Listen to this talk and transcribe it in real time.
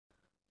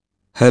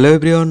Hello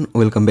everyone,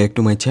 welcome back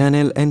to my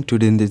channel, and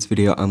today in this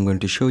video I'm going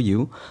to show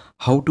you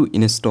how to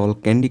install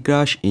Candy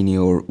Crush in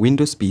your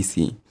Windows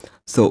PC.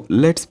 So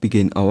let's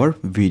begin our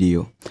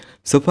video.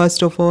 So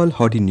first of all,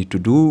 what you need to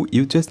do,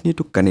 you just need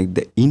to connect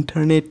the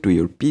internet to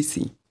your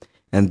PC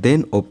and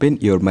then open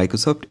your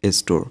Microsoft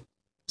Store.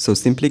 So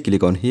simply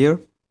click on here.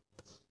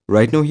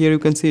 Right now here you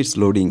can see it's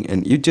loading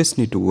and you just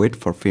need to wait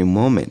for a few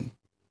moments.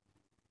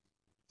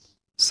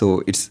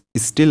 So it's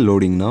still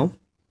loading now.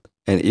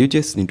 And you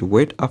just need to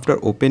wait. After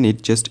open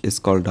it, just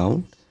scroll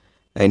down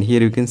and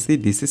here you can see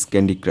this is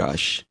Candy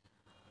Crush.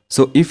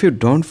 So if you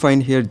don't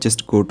find here,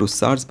 just go to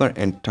search bar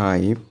and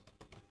type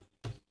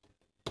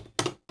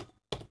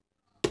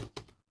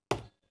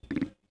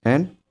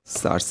and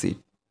search it.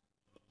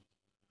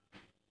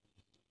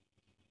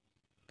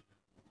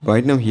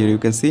 Right now here you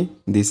can see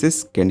this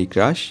is Candy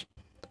Crush.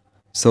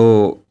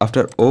 So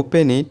after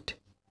open it,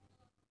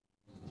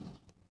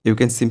 you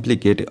can simply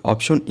get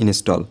option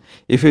install.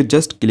 If you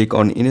just click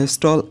on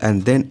install,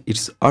 and then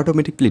it's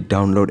automatically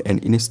download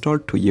and install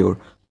to your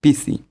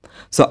PC.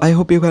 So I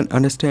hope you can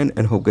understand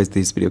and hope guys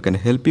this video can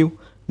help you.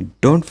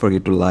 Don't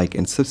forget to like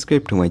and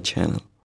subscribe to my channel.